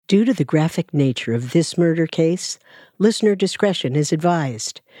Due to the graphic nature of this murder case, listener discretion is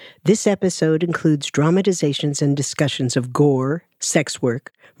advised. This episode includes dramatizations and discussions of gore, sex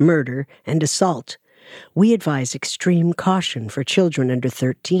work, murder, and assault. We advise extreme caution for children under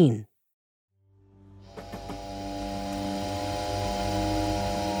 13.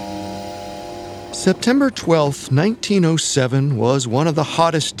 September 12th, 1907 was one of the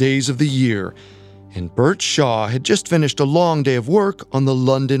hottest days of the year, and Bert Shaw had just finished a long day of work on the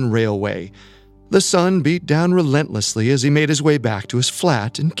London Railway. The sun beat down relentlessly as he made his way back to his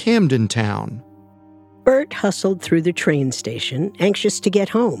flat in Camden town. Bert hustled through the train station, anxious to get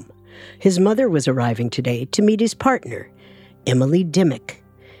home. His mother was arriving today to meet his partner, Emily Dimmock.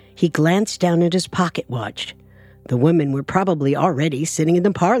 He glanced down at his pocket watch. The women were probably already sitting in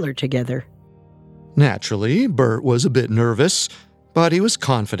the parlor together. Naturally, Bert was a bit nervous, but he was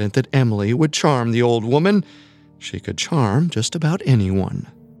confident that Emily would charm the old woman. She could charm just about anyone.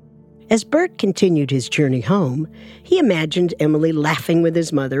 As Bert continued his journey home, he imagined Emily laughing with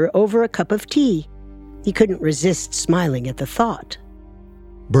his mother over a cup of tea. He couldn't resist smiling at the thought.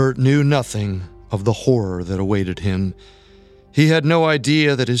 Bert knew nothing of the horror that awaited him. He had no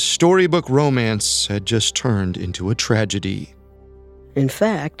idea that his storybook romance had just turned into a tragedy. In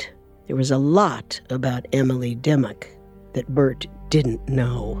fact, there was a lot about Emily Dimmock that Bert didn't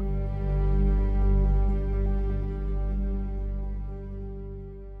know.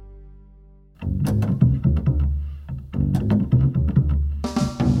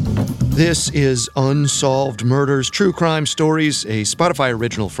 This is Unsolved Murders True Crime Stories, a Spotify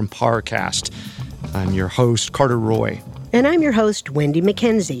original from Parcast. I'm your host, Carter Roy. And I'm your host, Wendy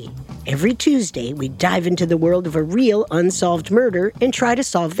McKenzie. Every Tuesday, we dive into the world of a real unsolved murder and try to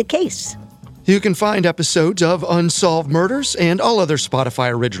solve the case. You can find episodes of Unsolved Murders and all other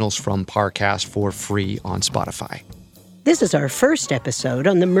Spotify originals from Parcast for free on Spotify. This is our first episode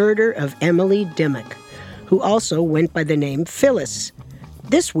on the murder of Emily Dimmock, who also went by the name Phyllis.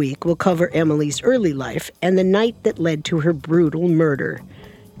 This week, we'll cover Emily's early life and the night that led to her brutal murder.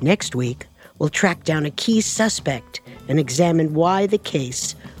 Next week, we'll track down a key suspect and examine why the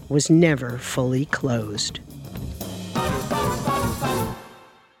case was never fully closed.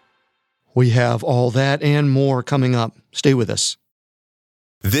 We have all that and more coming up. Stay with us.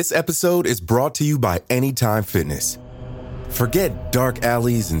 This episode is brought to you by Anytime Fitness. Forget dark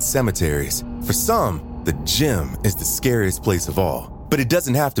alleys and cemeteries. For some, the gym is the scariest place of all. But it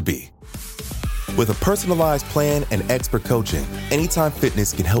doesn't have to be. With a personalized plan and expert coaching, Anytime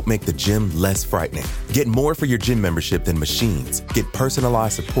Fitness can help make the gym less frightening. Get more for your gym membership than machines. Get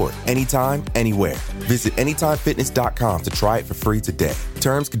personalized support anytime, anywhere. Visit AnytimeFitness.com to try it for free today.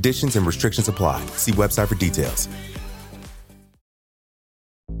 Terms, conditions, and restrictions apply. See website for details.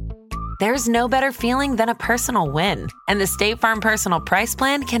 There's no better feeling than a personal win. And the State Farm Personal Price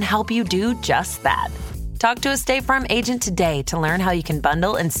Plan can help you do just that. Talk to a State Farm agent today to learn how you can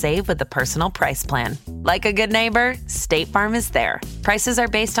bundle and save with the Personal Price Plan. Like a good neighbor, State Farm is there. Prices are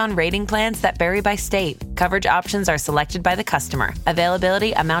based on rating plans that vary by state. Coverage options are selected by the customer.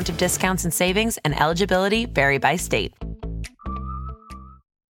 Availability, amount of discounts and savings, and eligibility vary by state.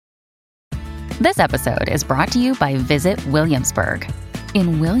 This episode is brought to you by Visit Williamsburg.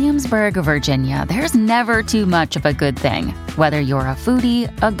 In Williamsburg, Virginia, there's never too much of a good thing. Whether you're a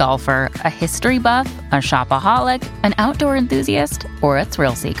foodie, a golfer, a history buff, a shopaholic, an outdoor enthusiast, or a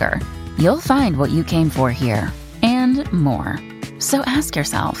thrill seeker, you'll find what you came for here and more. So ask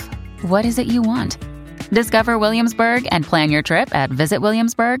yourself, what is it you want? Discover Williamsburg and plan your trip at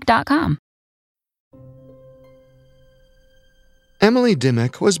visitwilliamsburg.com. Emily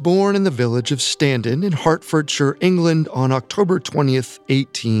Dimmock was born in the village of Standon in Hertfordshire, England on October 20th,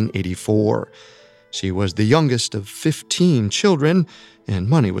 1884. She was the youngest of 15 children, and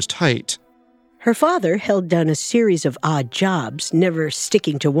money was tight. Her father held down a series of odd jobs, never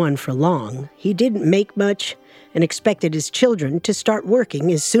sticking to one for long. He didn't make much and expected his children to start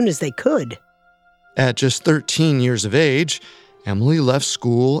working as soon as they could. At just 13 years of age, Emily left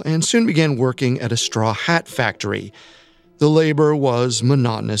school and soon began working at a straw hat factory. The labor was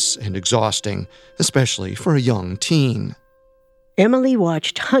monotonous and exhausting, especially for a young teen. Emily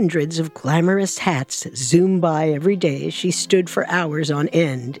watched hundreds of glamorous hats zoom by every day as she stood for hours on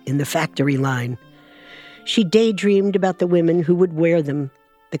end in the factory line. She daydreamed about the women who would wear them,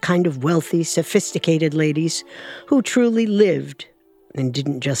 the kind of wealthy, sophisticated ladies who truly lived and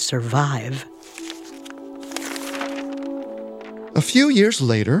didn't just survive. A few years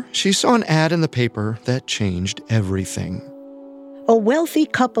later, she saw an ad in the paper that changed everything. A wealthy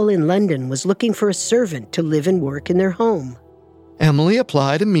couple in London was looking for a servant to live and work in their home. Emily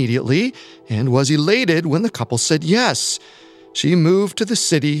applied immediately and was elated when the couple said yes. She moved to the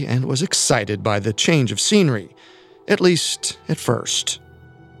city and was excited by the change of scenery, at least at first.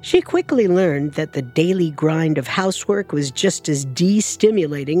 She quickly learned that the daily grind of housework was just as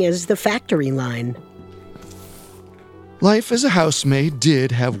de-stimulating as the factory line. Life as a housemaid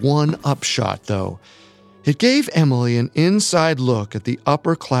did have one upshot, though. It gave Emily an inside look at the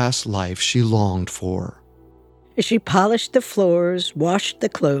upper-class life she longed for. As she polished the floors, washed the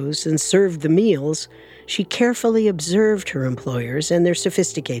clothes, and served the meals, she carefully observed her employers and their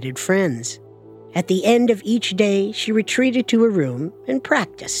sophisticated friends. At the end of each day, she retreated to her room and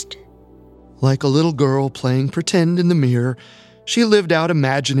practiced. Like a little girl playing pretend in the mirror, she lived out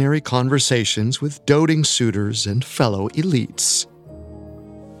imaginary conversations with doting suitors and fellow elites.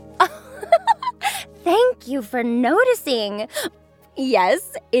 Thank you for noticing.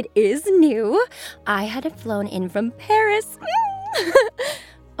 Yes, it is new. I had it flown in from Paris.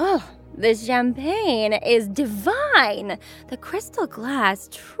 Oh, the champagne is divine. The crystal glass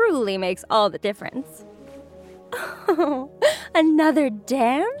truly makes all the difference. Oh, another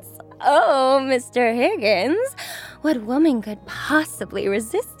dance? Oh, Mr. Higgins, what woman could possibly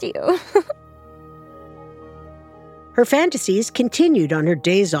resist you? Her fantasies continued on her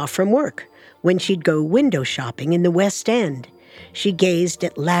days off from work, when she'd go window shopping in the West End. She gazed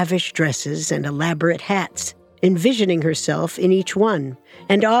at lavish dresses and elaborate hats, envisioning herself in each one,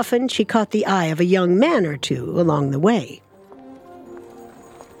 and often she caught the eye of a young man or two along the way.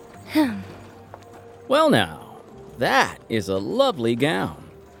 Well now, that is a lovely gown.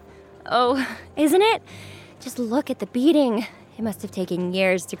 Oh, isn't it? Just look at the beading. It must have taken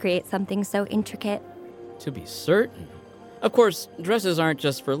years to create something so intricate. To be certain. Of course, dresses aren't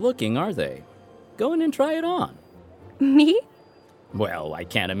just for looking, are they? Go in and try it on. Me? Well, I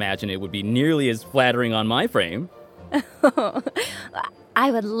can't imagine it would be nearly as flattering on my frame.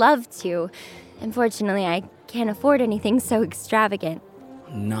 I would love to. Unfortunately, I can't afford anything so extravagant.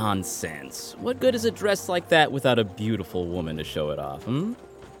 Nonsense. What good is a dress like that without a beautiful woman to show it off,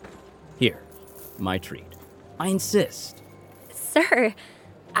 Here, my treat. I insist. Sir,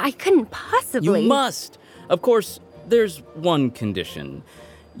 I couldn't possibly. You must. Of course, there's one condition.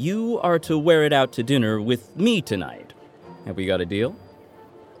 You are to wear it out to dinner with me tonight. Have we got a deal?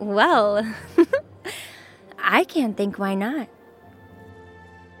 Well, I can't think why not.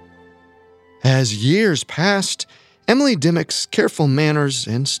 As years passed, Emily Dimmock's careful manners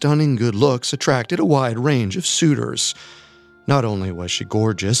and stunning good looks attracted a wide range of suitors. Not only was she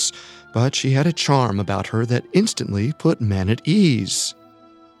gorgeous, but she had a charm about her that instantly put men at ease.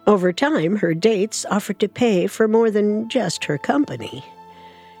 Over time, her dates offered to pay for more than just her company.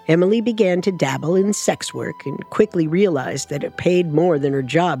 Emily began to dabble in sex work and quickly realized that it paid more than her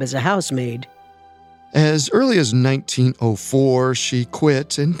job as a housemaid. As early as 1904, she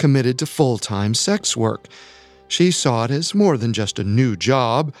quit and committed to full-time sex work. She saw it as more than just a new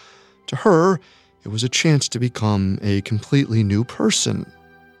job. To her, it was a chance to become a completely new person.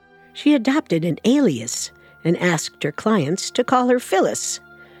 She adopted an alias and asked her clients to call her Phyllis.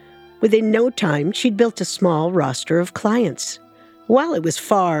 Within no time, she'd built a small roster of clients. While it was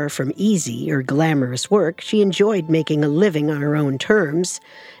far from easy or glamorous work, she enjoyed making a living on her own terms,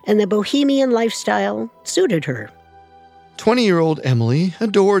 and the bohemian lifestyle suited her. 20-year-old Emily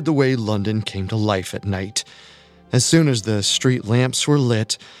adored the way London came to life at night. As soon as the street lamps were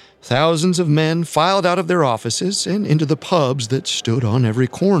lit, thousands of men filed out of their offices and into the pubs that stood on every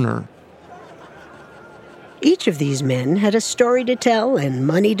corner. Each of these men had a story to tell and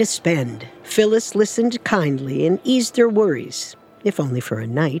money to spend. Phyllis listened kindly and eased their worries, if only for a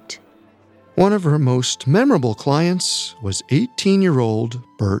night. One of her most memorable clients was 18-year-old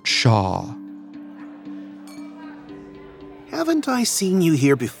Bert Shaw. Haven't I seen you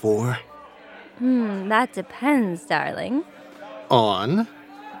here before? That depends, darling. On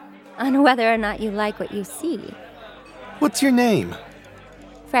whether or not you like what you see. What's your name?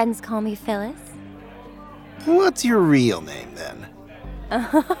 Friends call me Phyllis. What's your real name, then?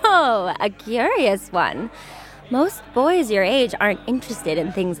 Oh, a curious one. Most boys your age aren't interested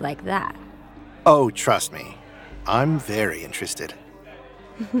in things like that. Oh, trust me. I'm very interested.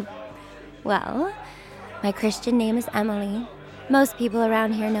 Well, my Christian name is Emily. Most people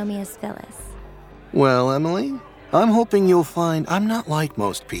around here know me as Phyllis. Well, Emily, I'm hoping you'll find I'm not like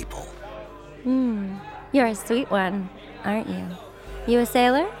most people. You're a sweet one, aren't you? You a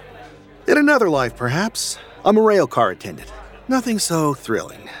sailor? In another life, perhaps. I'm a rail car attendant. Nothing so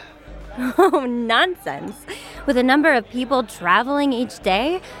thrilling. Oh, nonsense. With the number of people traveling each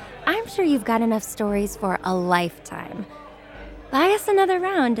day, I'm sure you've got enough stories for a lifetime. Buy us another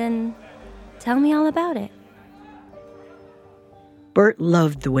round and tell me all about it. Bert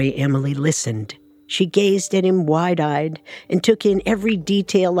loved the way Emily listened. She gazed at him wide-eyed and took in every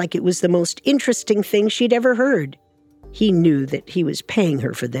detail like it was the most interesting thing she'd ever heard. He knew that he was paying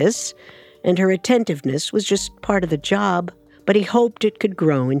her for this, and her attentiveness was just part of the job, but he hoped it could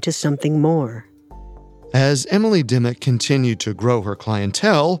grow into something more. As Emily Dimmock continued to grow her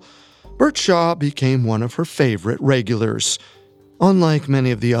clientele, Bert Shaw became one of her favorite regulars. Unlike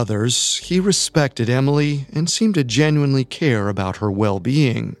many of the others, he respected Emily and seemed to genuinely care about her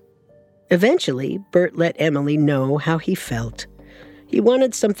well-being. Eventually, Bert let Emily know how he felt. He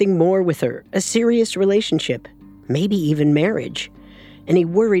wanted something more with her, a serious relationship, maybe even marriage, and he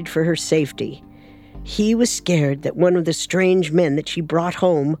worried for her safety. He was scared that one of the strange men that she brought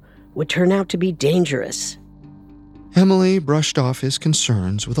home would turn out to be dangerous. Emily brushed off his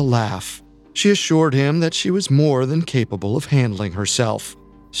concerns with a laugh. She assured him that she was more than capable of handling herself.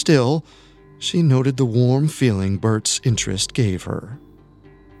 Still, she noted the warm feeling Bert's interest gave her.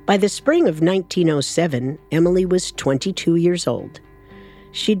 By the spring of 1907, Emily was 22 years old.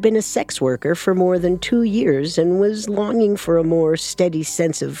 She'd been a sex worker for more than 2 years and was longing for a more steady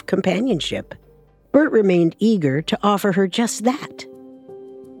sense of companionship. Bert remained eager to offer her just that.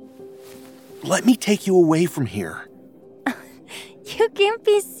 Let me take you away from here. You can't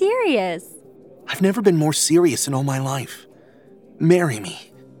be serious. I've never been more serious in all my life. Marry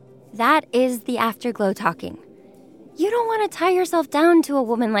me. That is the afterglow talking. You don't want to tie yourself down to a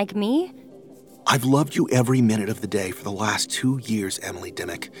woman like me. I've loved you every minute of the day for the last 2 years, Emily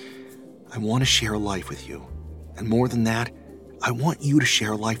Dimmock. I want to share a life with you. And more than that, I want you to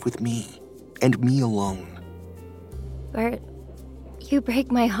share life with me, and me alone. Bert, you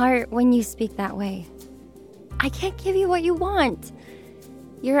break my heart when you speak that way. I can't give you what you want.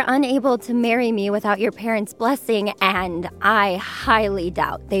 You're unable to marry me without your parents' blessing, and I highly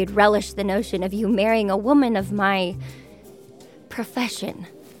doubt they'd relish the notion of you marrying a woman of my profession.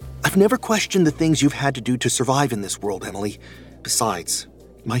 I've never questioned the things you've had to do to survive in this world, Emily. Besides,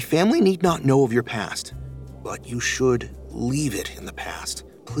 my family need not know of your past, but you should leave it in the past.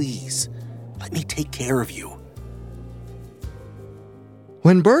 Please, let me take care of you.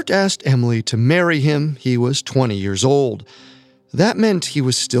 When Bert asked Emily to marry him, he was 20 years old. That meant he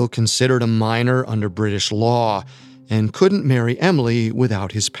was still considered a minor under British law and couldn't marry Emily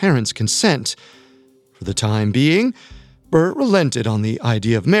without his parents' consent. For the time being, Bert relented on the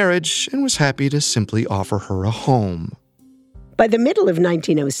idea of marriage and was happy to simply offer her a home. By the middle of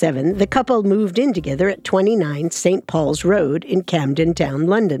 1907, the couple moved in together at 29 St. Paul's Road in Camden Town,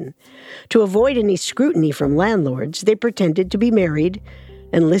 London. To avoid any scrutiny from landlords, they pretended to be married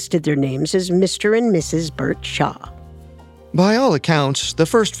and listed their names as Mr. and Mrs. Bert Shaw. By all accounts, the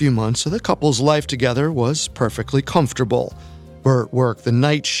first few months of the couple's life together was perfectly comfortable. Bert worked the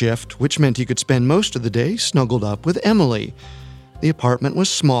night shift, which meant he could spend most of the day snuggled up with Emily. The apartment was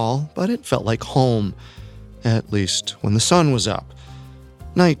small, but it felt like home, at least when the sun was up.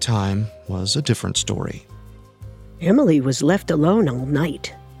 Nighttime was a different story. Emily was left alone all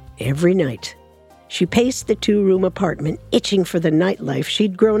night, every night. She paced the 2-room apartment, itching for the nightlife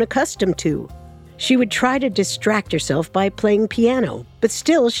she'd grown accustomed to. She would try to distract herself by playing piano, but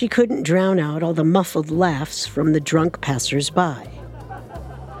still she couldn't drown out all the muffled laughs from the drunk passers-by.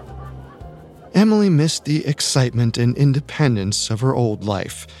 Emily missed the excitement and independence of her old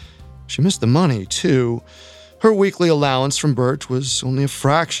life. She missed the money, too. Her weekly allowance from Bert was only a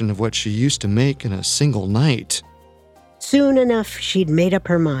fraction of what she used to make in a single night. Soon enough, she'd made up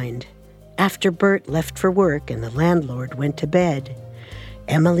her mind. After Bert left for work and the landlord went to bed,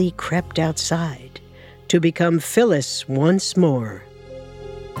 Emily crept outside to become Phyllis once more.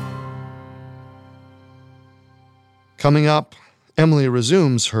 Coming up, Emily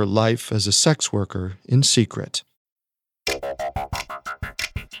resumes her life as a sex worker in secret.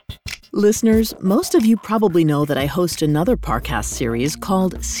 Listeners, most of you probably know that I host another podcast series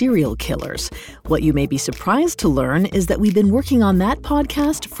called Serial Killers. What you may be surprised to learn is that we've been working on that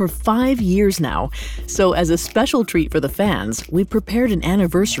podcast for 5 years now. So as a special treat for the fans, we've prepared an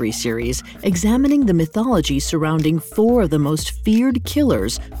anniversary series examining the mythology surrounding 4 of the most feared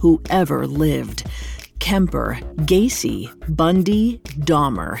killers who ever lived. Kemper, Gacy, Bundy,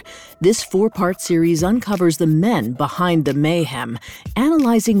 Dahmer. This 4-part series uncovers the men behind the mayhem,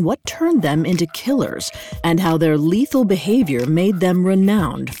 analyzing what turned them into killers and how their lethal behavior made them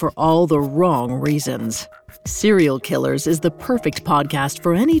renowned for all the wrong reasons. Serial Killers is the perfect podcast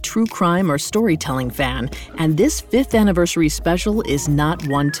for any true crime or storytelling fan, and this 5th anniversary special is not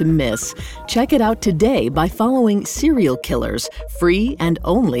one to miss. Check it out today by following Serial Killers, free and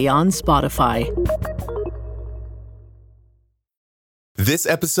only on Spotify. This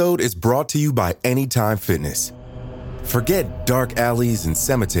episode is brought to you by Anytime Fitness. Forget dark alleys and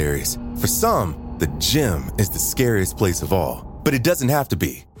cemeteries. For some, the gym is the scariest place of all. But it doesn't have to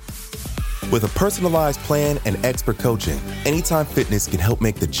be. With a personalized plan and expert coaching, Anytime Fitness can help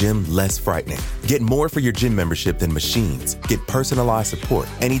make the gym less frightening. Get more for your gym membership than machines. Get personalized support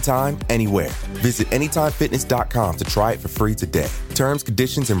anytime, anywhere. Visit AnytimeFitness.com to try it for free today. Terms,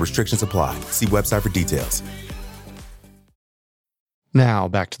 conditions, and restrictions apply. See website for details. Now,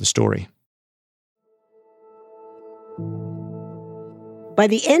 back to the story. By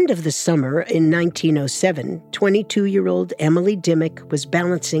the end of the summer in 1907, 22-year-old Emily Dimmock was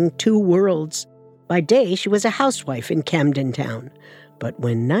balancing two worlds. By day, she was a housewife in Camden town. But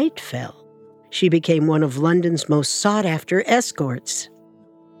when night fell, she became one of London's most sought-after escorts.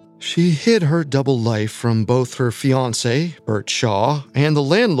 She hid her double life from both her fiancé, Bert Shaw, and the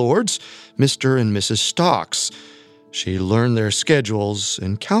landlords, Mr. and Mrs. Stocks. She learned their schedules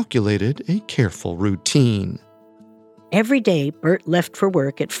and calculated a careful routine. Every day, Bert left for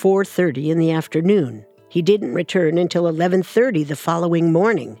work at 4:30 in the afternoon. He didn't return until 11:30 the following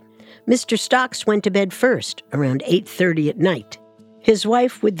morning. Mr. Stocks went to bed first, around 8:30 at night. His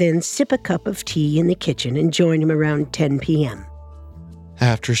wife would then sip a cup of tea in the kitchen and join him around 10 p.m.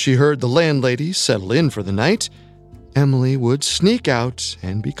 After she heard the landlady settle in for the night, Emily would sneak out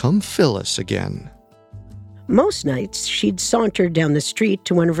and become Phyllis again. Most nights, she'd saunter down the street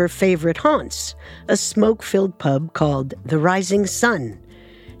to one of her favorite haunts, a smoke-filled pub called the Rising Sun.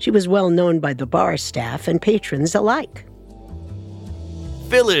 She was well known by the bar staff and patrons alike.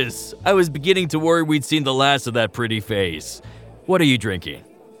 Phyllis, I was beginning to worry we'd seen the last of that pretty face. What are you drinking?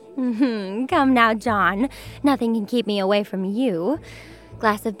 Come now, John. Nothing can keep me away from you.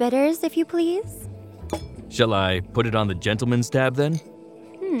 Glass of bitters, if you please. Shall I put it on the gentleman's tab then?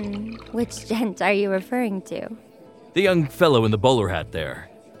 Which gent are you referring to? The young fellow in the bowler hat there.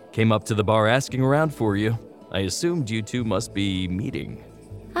 Came up to the bar asking around for you. I assumed you two must be meeting.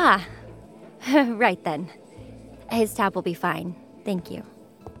 Ah, right then. His tab will be fine. Thank you.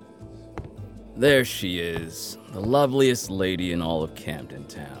 There she is, the loveliest lady in all of Camden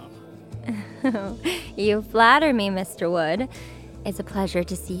town. You flatter me, Mr. Wood. It's a pleasure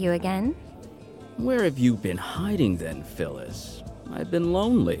to see you again. Where have you been hiding then, Phyllis? I've been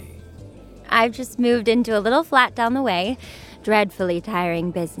lonely. I've just moved into a little flat down the way. Dreadfully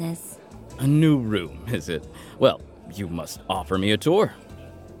tiring business. A new room, is it? Well, you must offer me a tour.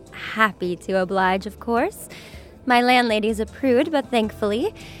 Happy to oblige, of course. My landlady's a prude, but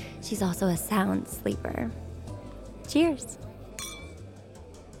thankfully, she's also a sound sleeper. Cheers.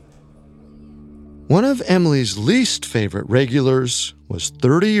 One of Emily's least favorite regulars was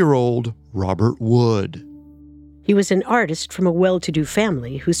 30-year-old Robert Wood. He was an artist from a well-to-do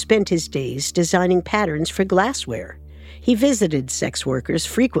family who spent his days designing patterns for glassware. He visited sex workers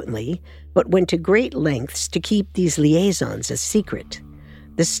frequently, but went to great lengths to keep these liaisons a secret.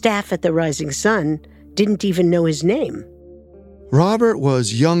 The staff at the Rising Sun didn't even know his name. Robert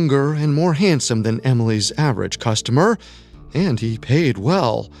was younger and more handsome than Emily's average customer, and he paid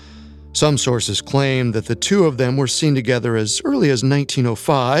well. Some sources claim that the two of them were seen together as early as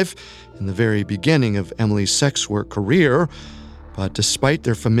 1905, in the very beginning of Emily's sex work career, but despite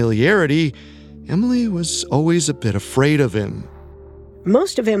their familiarity, Emily was always a bit afraid of him.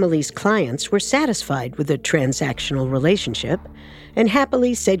 Most of Emily's clients were satisfied with the transactional relationship and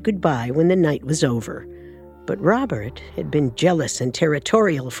happily said goodbye when the night was over. But Robert had been jealous and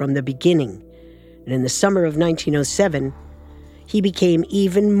territorial from the beginning, and in the summer of 1907, he became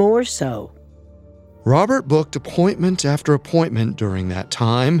even more so. Robert booked appointment after appointment during that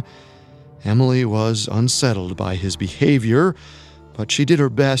time. Emily was unsettled by his behavior, but she did her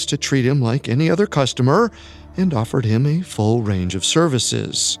best to treat him like any other customer and offered him a full range of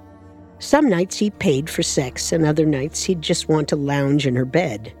services. Some nights he paid for sex, and other nights he'd just want to lounge in her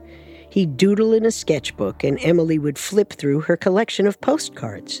bed. He'd doodle in a sketchbook, and Emily would flip through her collection of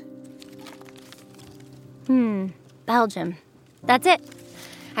postcards. Belgium. That's it.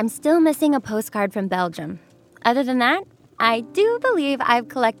 I'm still missing a postcard from Belgium. Other than that, I do believe I've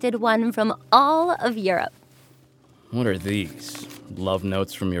collected one from all of Europe. What are these? Love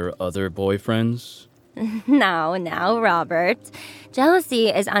notes from your other boyfriends? Now, Robert. Jealousy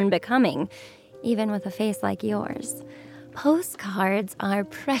is unbecoming, even with a face like yours. Postcards are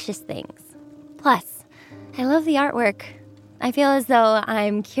precious things. Plus, I love the artwork. I feel as though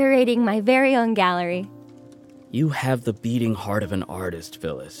I'm curating my very own gallery. You have the beating heart of an artist,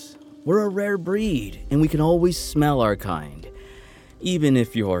 Phyllis. We're a rare breed, and we can always smell our kind, even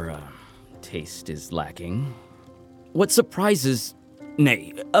if your taste is lacking. What surprises,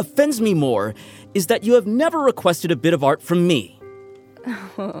 nay, offends me more, is that you have never requested a bit of art from me.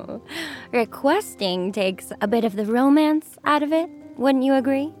 Requesting takes a bit of the romance out of it, wouldn't you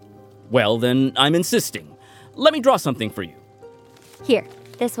agree? Well, then I'm insisting. Let me draw something for you. Here,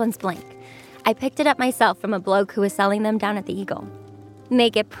 this one's blank. I picked it up myself from a bloke who was selling them down at the Eagle.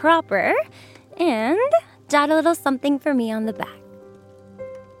 Make it proper, and jot a little something for me on the back.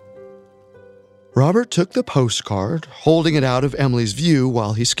 Robert took the postcard, holding it out of Emily's view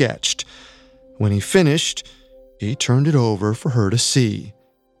while he sketched. When he finished, he turned it over for her to see.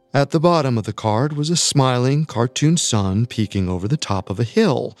 At the bottom of the card was a smiling cartoon sun peeking over the top of a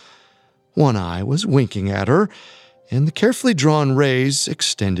hill. One eye was winking at her, and the carefully drawn rays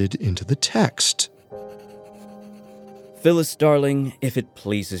extended into the text. Phyllis, darling, if it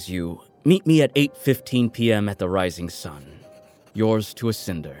pleases you, meet me at 8:15 p.m. at the Rising Sun. Yours to a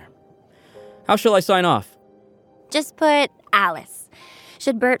cinder. How shall I sign off? Just put Alice.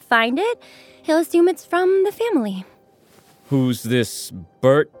 Should Bert find it, he'll assume it's from the family. Who's this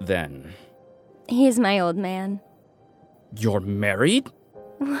Bert, then? He's my old man. You're married?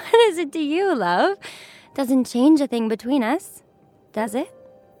 What is it to you, love? Doesn't change a thing between us, does it?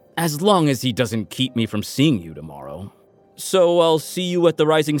 As long as he doesn't keep me from seeing you tomorrow. So I'll see you at the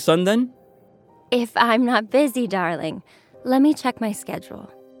Rising Sun, then? If I'm not busy, darling. Let me check my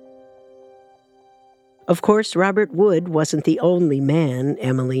schedule. Of course, Robert Wood wasn't the only man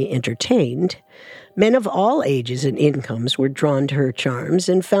Emily entertained. Men of all ages and incomes were drawn to her charms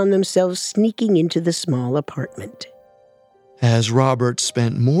and found themselves sneaking into the small apartment. As Robert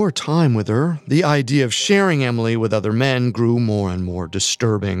spent more time with her, the idea of sharing Emily with other men grew more and more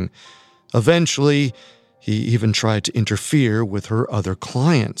disturbing. Eventually, he even tried to interfere with her other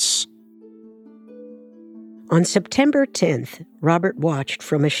clients. On September 10th, Robert watched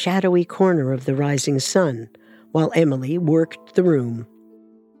from a shadowy corner of the Rising Sun while Emily worked the room.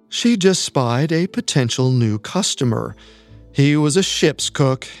 She just spied a potential new customer. He was a ship's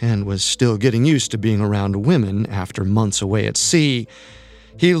cook and was still getting used to being around women after months away at sea.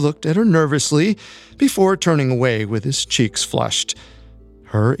 He looked at her nervously before turning away with his cheeks flushed.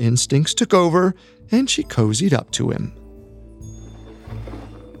 Her instincts took over, and she cozied up to him.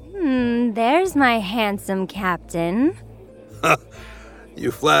 There's my handsome captain.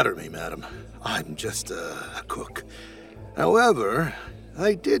 You flatter me, madam. I'm just a cook. However,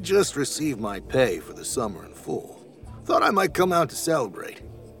 I did just receive my pay for the summer in full. Thought I might come out to celebrate.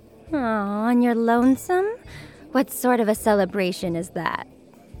 Aw, and you're lonesome? What sort of a celebration is that?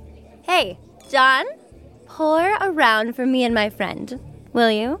 Hey, John, pour a round for me and my friend,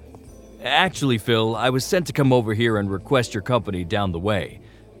 will you? Actually, Phil, I was sent to come over here and request your company down the way.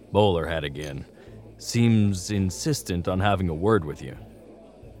 Bowler hat again. Seems insistent on having a word with you.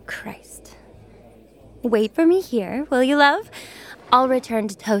 Christ. Wait for me here, will you, love? I'll return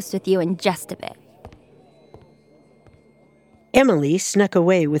to toast with you in just a bit. Emily snuck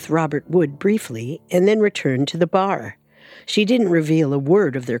away with Robert Wood briefly and then returned to the bar. She didn't reveal a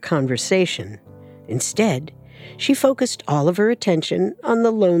word of their conversation. Instead, she focused all of her attention on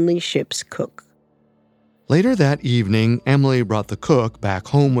the lonely ship's cook. Later that evening, Emily brought the cook back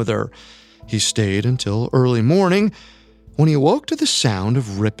home with her. He stayed until early morning when he awoke to the sound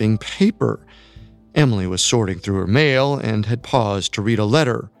of ripping paper. Emily was sorting through her mail and had paused to read a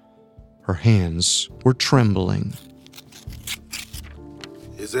letter. Her hands were trembling.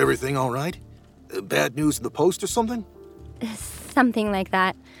 Is everything all right? Bad news in the post or something? Something like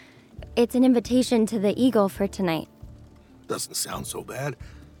that. It's an invitation to the Eagle for tonight. Doesn't sound so bad.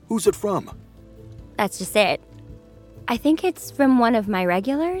 Who's it from? That's just it. I think it's from one of my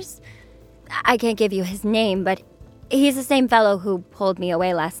regulars. I can't give you his name, but he's the same fellow who pulled me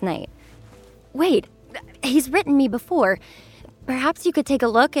away last night. Wait, he's written me before. Perhaps you could take a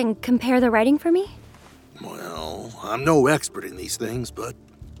look and compare the writing for me? Well, I'm no expert in these things, but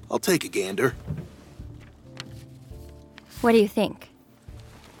I'll take a gander. What do you think?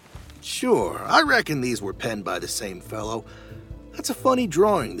 Sure, I reckon these were penned by the same fellow. That's a funny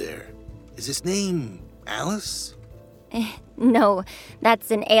drawing there. Is his name Alice? No,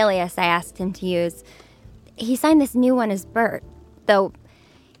 that's an alias I asked him to use. He signed this new one as Bert, though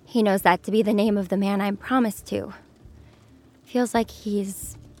he knows that to be the name of the man I'm promised to. Feels like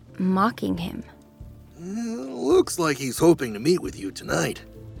he's mocking him. Looks like he's hoping to meet with you tonight.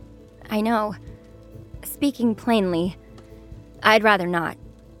 I know. Speaking plainly, I'd rather not.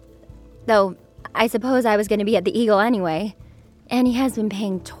 Though, I suppose I was going to be at the Eagle anyway, and he has been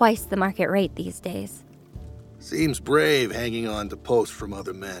paying twice the market rate these days. Seems brave hanging on to posts from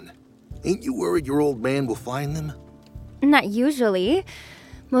other men. Ain't you worried your old man will find them? Not usually.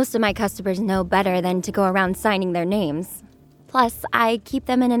 Most of my customers know better than to go around signing their names. Plus, I keep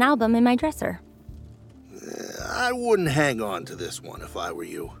them in an album in my dresser. I wouldn't hang on to this one if I were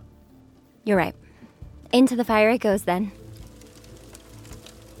you. You're right. Into the fire it goes then.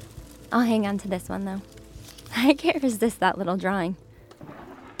 I'll hang on to this one, though. I can't resist that little drawing.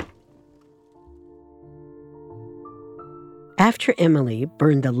 After Emily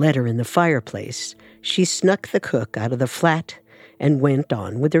burned the letter in the fireplace, she snuck the cook out of the flat and went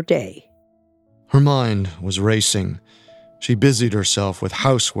on with her day. Her mind was racing. She busied herself with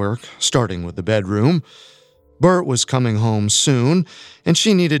housework, starting with the bedroom. Bert was coming home soon, and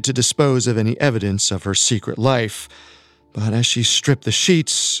she needed to dispose of any evidence of her secret life. But as she stripped the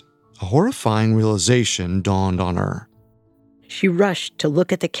sheets, a horrifying realization dawned on her. She rushed to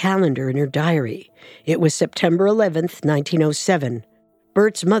look at the calendar in her diary. It was September 11th, 1907.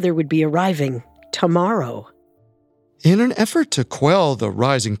 Bert's mother would be arriving tomorrow. In an effort to quell the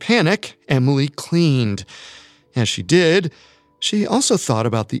rising panic, Emily cleaned. As she did, she also thought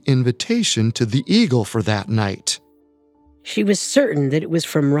about the invitation to the Eagle for that night. She was certain that it was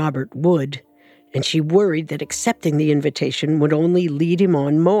from Robert Wood, and she worried that accepting the invitation would only lead him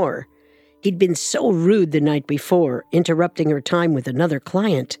on more. He'd been so rude the night before, interrupting her time with another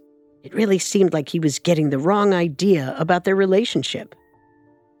client. It really seemed like he was getting the wrong idea about their relationship.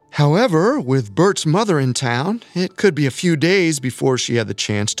 However, with Bert's mother in town, it could be a few days before she had the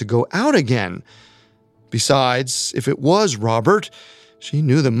chance to go out again. Besides, if it was Robert, she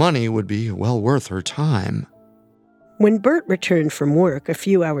knew the money would be well worth her time. When Bert returned from work a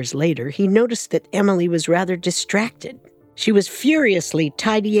few hours later, he noticed that Emily was rather distracted. She was furiously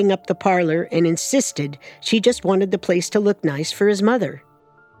tidying up the parlor and insisted she just wanted the place to look nice for his mother.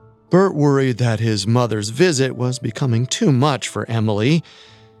 Bert worried that his mother's visit was becoming too much for Emily.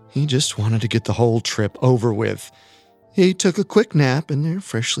 He just wanted to get the whole trip over with. He took a quick nap in their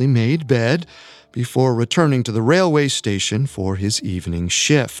freshly made bed before returning to the railway station for his evening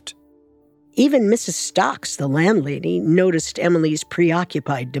shift. Even Mrs. Stocks, the landlady, noticed Emily's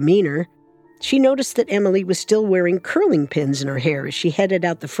preoccupied demeanor. She noticed that Emily was still wearing curling pins in her hair as she headed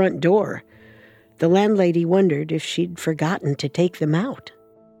out the front door. The landlady wondered if she'd forgotten to take them out.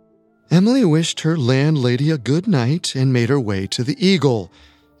 Emily wished her landlady a good night and made her way to the Eagle.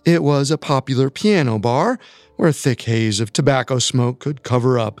 It was a popular piano bar where a thick haze of tobacco smoke could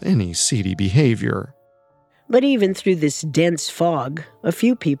cover up any seedy behavior. But even through this dense fog, a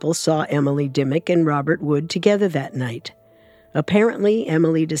few people saw Emily Dimmock and Robert Wood together that night. Apparently,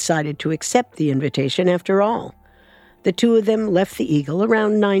 Emily decided to accept the invitation after all. The two of them left the Eagle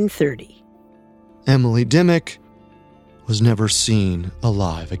around 9:30. Emily Dimmock was never seen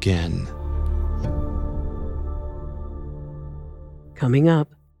alive again. Coming up,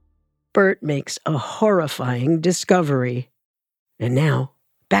 Bert makes a horrifying discovery. And now,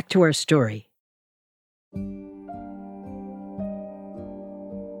 back to our story.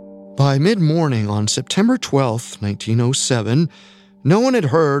 By mid-morning on September 12, 1907, no one had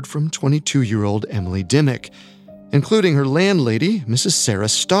heard from 22-year-old Emily Dimmock, including her landlady, Mrs. Sarah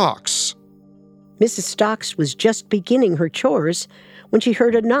Stocks. Mrs. Stocks was just beginning her chores when she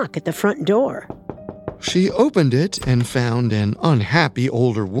heard a knock at the front door. She opened it and found an unhappy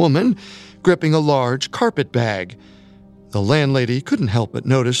older woman gripping a large carpet bag. The landlady couldn't help but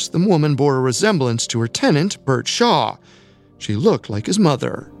notice the woman bore a resemblance to her tenant, Bert Shaw. She looked like his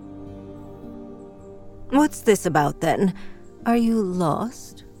mother. What's this about, then? Are you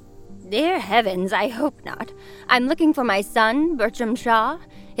lost? Dear heavens, I hope not. I'm looking for my son, Bertram Shaw.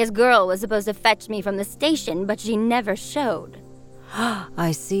 His girl was supposed to fetch me from the station, but she never showed.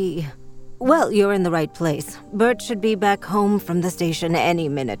 I see. Well, you're in the right place. Bert should be back home from the station any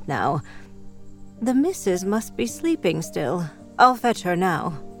minute now. The missus must be sleeping still. I'll fetch her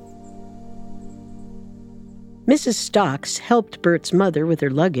now. Mrs. Stocks helped Bert's mother with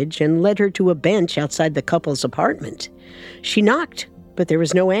her luggage and led her to a bench outside the couple's apartment. She knocked, but there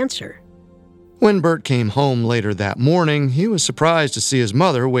was no answer. When Bert came home later that morning, he was surprised to see his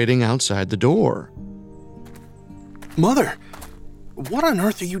mother waiting outside the door. Mother, what on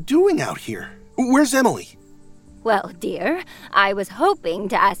earth are you doing out here? Where's Emily? Well, dear, I was hoping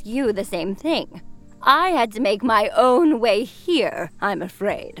to ask you the same thing. I had to make my own way here, I'm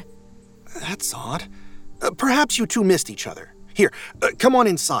afraid. That's odd. Perhaps you two missed each other. Here, come on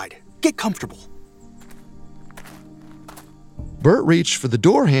inside. Get comfortable. Bert reached for the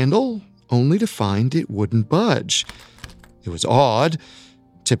door handle, only to find it wouldn't budge. It was odd.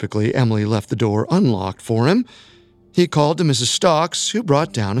 Typically, Emily left the door unlocked for him. He called to Mrs. Stocks, who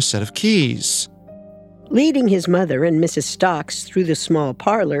brought down a set of keys. Leading his mother and Mrs. Stocks through the small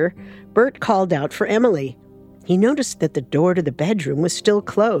parlor, Bert called out for Emily. He noticed that the door to the bedroom was still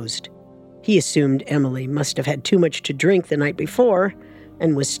closed. He assumed Emily must have had too much to drink the night before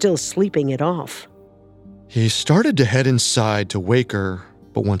and was still sleeping it off. He started to head inside to wake her,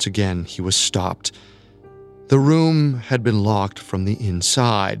 but once again he was stopped. The room had been locked from the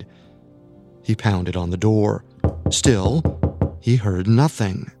inside. He pounded on the door. Still, he heard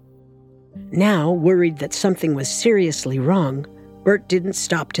nothing. Now, worried that something was seriously wrong, Bert didn't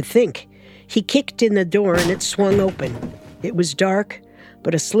stop to think. He kicked in the door and it swung open. It was dark,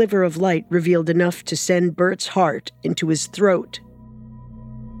 but a sliver of light revealed enough to send Bert's heart into his throat.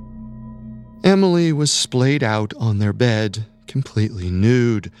 Emily was splayed out on their bed, completely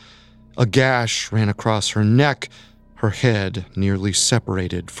nude. A gash ran across her neck, her head nearly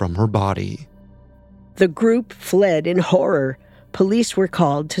separated from her body. The group fled in horror. Police were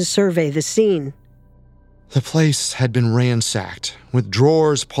called to survey the scene. The place had been ransacked, with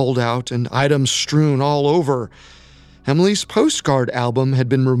drawers pulled out and items strewn all over. Emily's postcard album had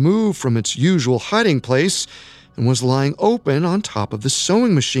been removed from its usual hiding place and was lying open on top of the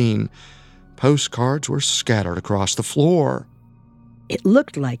sewing machine. Postcards were scattered across the floor. It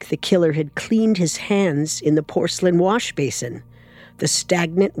looked like the killer had cleaned his hands in the porcelain wash basin. The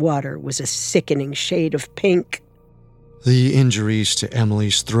stagnant water was a sickening shade of pink. The injuries to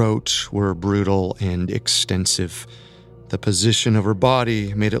Emily's throat were brutal and extensive. The position of her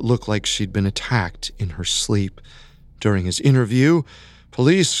body made it look like she'd been attacked in her sleep. During his interview,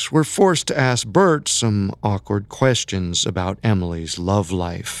 police were forced to ask Bert some awkward questions about Emily's love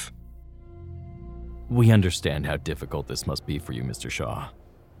life. We understand how difficult this must be for you, Mr. Shaw.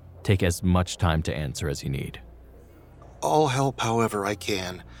 Take as much time to answer as you need. I'll help however I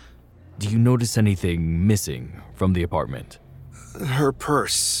can. Do you notice anything missing from the apartment? Her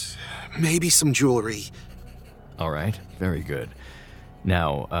purse. Maybe some jewelry. All right, very good.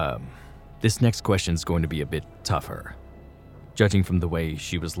 Now, this next question's going to be a bit tougher. Judging from the way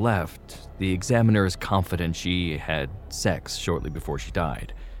she was left, the examiner is confident she had sex shortly before she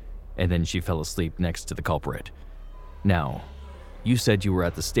died, and then she fell asleep next to the culprit. Now, you said you were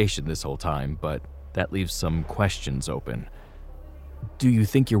at the station this whole time, but that leaves some questions open. Do you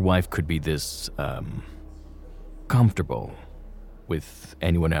think your wife could be this, comfortable with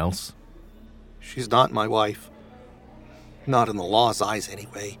anyone else? She's not my wife. Not in the law's eyes,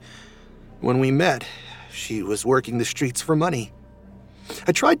 anyway. When we met, she was working the streets for money.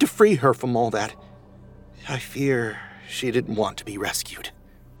 I tried to free her from all that. I fear she didn't want to be rescued.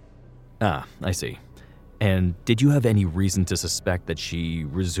 Ah, I see. And did you have any reason to suspect that she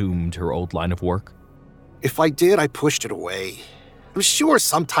resumed her old line of work? If I did, I pushed it away. I was sure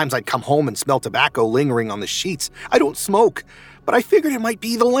sometimes I'd come home and smell tobacco lingering on the sheets. I don't smoke, but I figured it might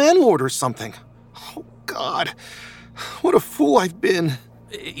be the landlord or something. Oh, God. What a fool I've been.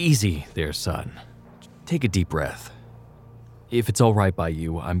 Easy there, son. Take a deep breath. If it's all right by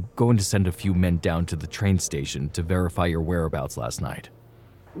you, I'm going to send a few men down to the train station to verify your whereabouts last night.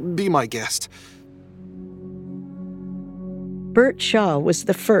 Be my guest. Bert Shaw was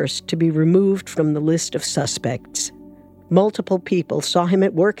the first to be removed from the list of suspects. Multiple people saw him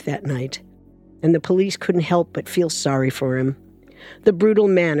at work that night, and the police couldn't help but feel sorry for him. The brutal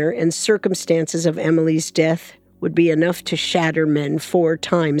manner and circumstances of Emily's death would be enough to shatter men 4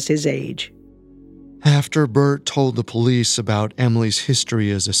 times his age. After Bert told the police about Emily's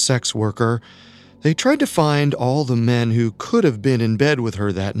history as a sex worker, they tried to find all the men who could have been in bed with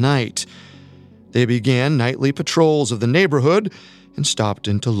her that night. They began nightly patrols of the neighborhood and stopped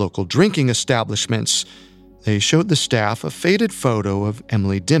into local drinking establishments. They showed the staff a faded photo of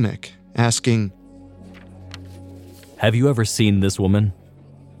Emily Dimmock, asking, "Have you ever seen this woman?"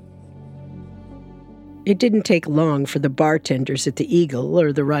 It didn't take long for the bartenders at the Eagle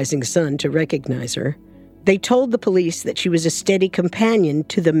or the Rising Sun to recognize her. They told the police that she was a steady companion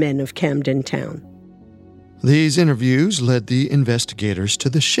to the men of Camden town. These interviews led the investigators to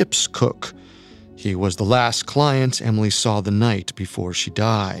the ship's cook. He was the last client Emily saw the night before she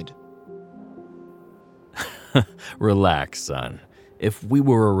died. Relax, son. If we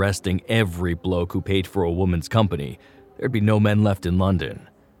were arresting every bloke who paid for a woman's company, there'd be no men left in London.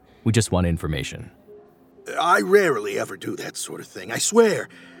 We just want information. I rarely ever do that sort of thing, I swear.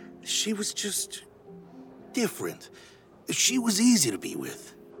 She was just different. She was easy to be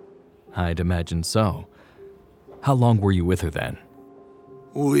with. I'd imagine so. How long were you with her then?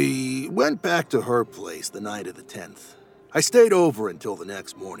 We went back to her place the night of the 10th. I stayed over until the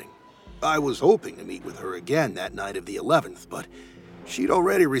next morning. I was hoping to meet with her again that night of the 11th, but she'd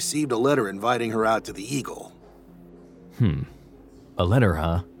already received a letter inviting her out to the Eagle. A letter,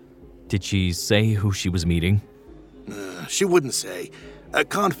 huh? Did she say who she was meeting? She wouldn't say.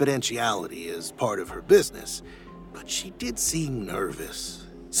 Confidentiality is part of her business, but she did seem nervous.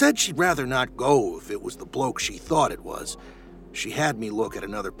 Said she'd rather not go if it was the bloke she thought it was. She had me look at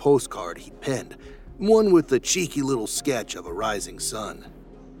another postcard he'd penned, one with the cheeky little sketch of a rising sun.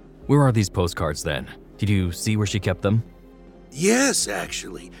 Where are these postcards then? Did you see where she kept them? Yes,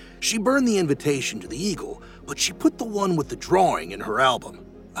 actually. She burned the invitation to the Eagle, but she put the one with the drawing in her album.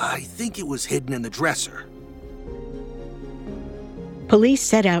 I think it was hidden in the dresser. Police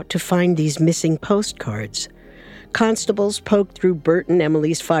set out to find these missing postcards. Constables poked through Bert and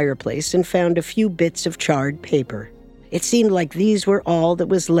Emily's fireplace and found a few bits of charred paper. It seemed like these were all that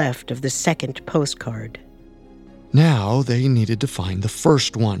was left of the second postcard. Now they needed to find the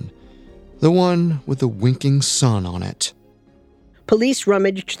first one, the one with the winking sun on it. Police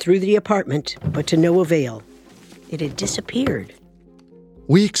rummaged through the apartment, but to no avail. It had disappeared.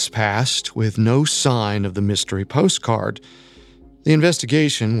 Weeks passed with no sign of the mystery postcard. The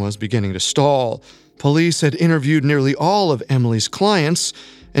investigation was beginning to stall. Police had interviewed nearly all of Emily's clients,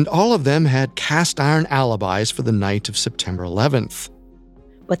 and all of them had cast-iron alibis for the night of September 11th.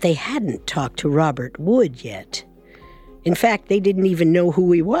 But they hadn't talked to Robert Wood yet. In fact, they didn't even know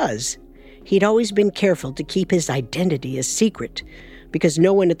who he was. He'd always been careful to keep his identity a secret, because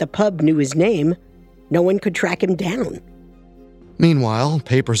no one at the pub knew his name. No one could track him down. Meanwhile,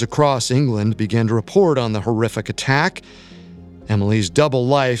 papers across England began to report on the horrific attack. Emily's double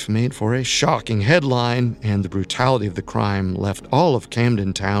life made for a shocking headline, and the brutality of the crime left all of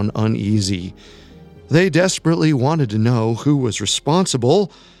Camden town uneasy. They desperately wanted to know who was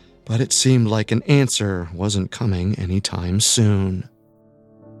responsible, but it seemed like an answer wasn't coming anytime soon.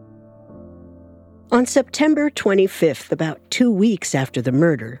 On September 25th, about 2 weeks after the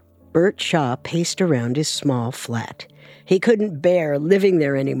murder, Bert Shaw paced around his small flat. He couldn't bear living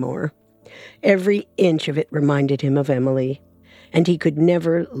there anymore. Every inch of it reminded him of Emily, and he could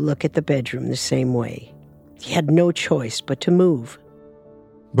never look at the bedroom the same way. He had no choice but to move.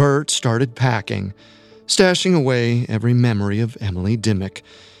 Bert started packing, stashing away every memory of Emily Dimmock.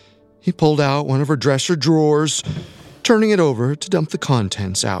 He pulled out one of her dresser drawers, turning it over to dump the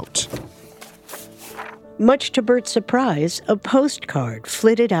contents out. Much to Bert's surprise, a postcard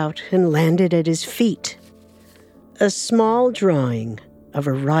flitted out and landed at his feet. A small drawing of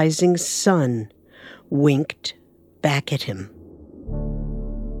a rising sun winked back at him.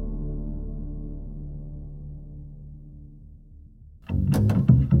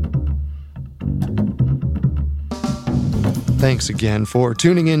 Thanks again for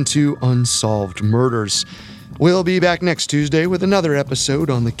tuning in to Unsolved Murders. We'll be back next Tuesday with another episode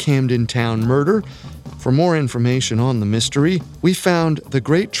on the Camden Town murder. For more information on the mystery, we found The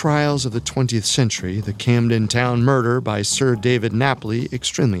Great Trials of the 20th Century, the Camden Town Murder by Sir David Napoli,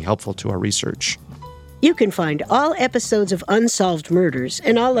 extremely helpful to our research. You can find all episodes of Unsolved Murders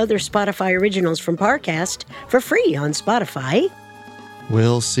and all other Spotify originals from Parcast for free on Spotify.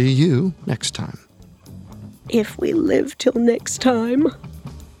 We'll see you next time. If we live till next time.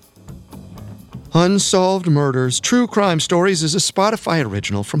 Unsolved Murders True Crime Stories is a Spotify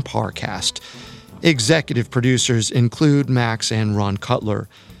original from Parcast. Executive producers include Max and Ron Cutler.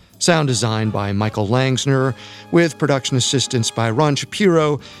 Sound design by Michael Langsner, with production assistance by Ron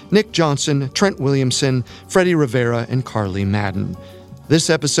Shapiro, Nick Johnson, Trent Williamson, Freddie Rivera, and Carly Madden. This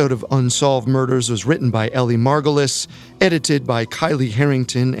episode of Unsolved Murders was written by Ellie Margulis, edited by Kylie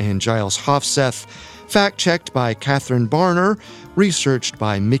Harrington and Giles Hofseth, fact-checked by Catherine Barner, researched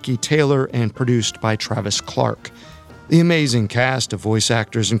by Mickey Taylor, and produced by Travis Clark. The amazing cast of voice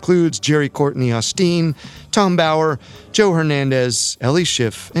actors includes Jerry Courtney Austin, Tom Bauer, Joe Hernandez, Ellie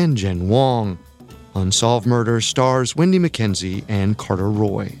Schiff, and Jen Wong. Unsolved Murders stars Wendy McKenzie and Carter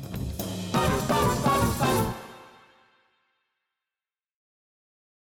Roy.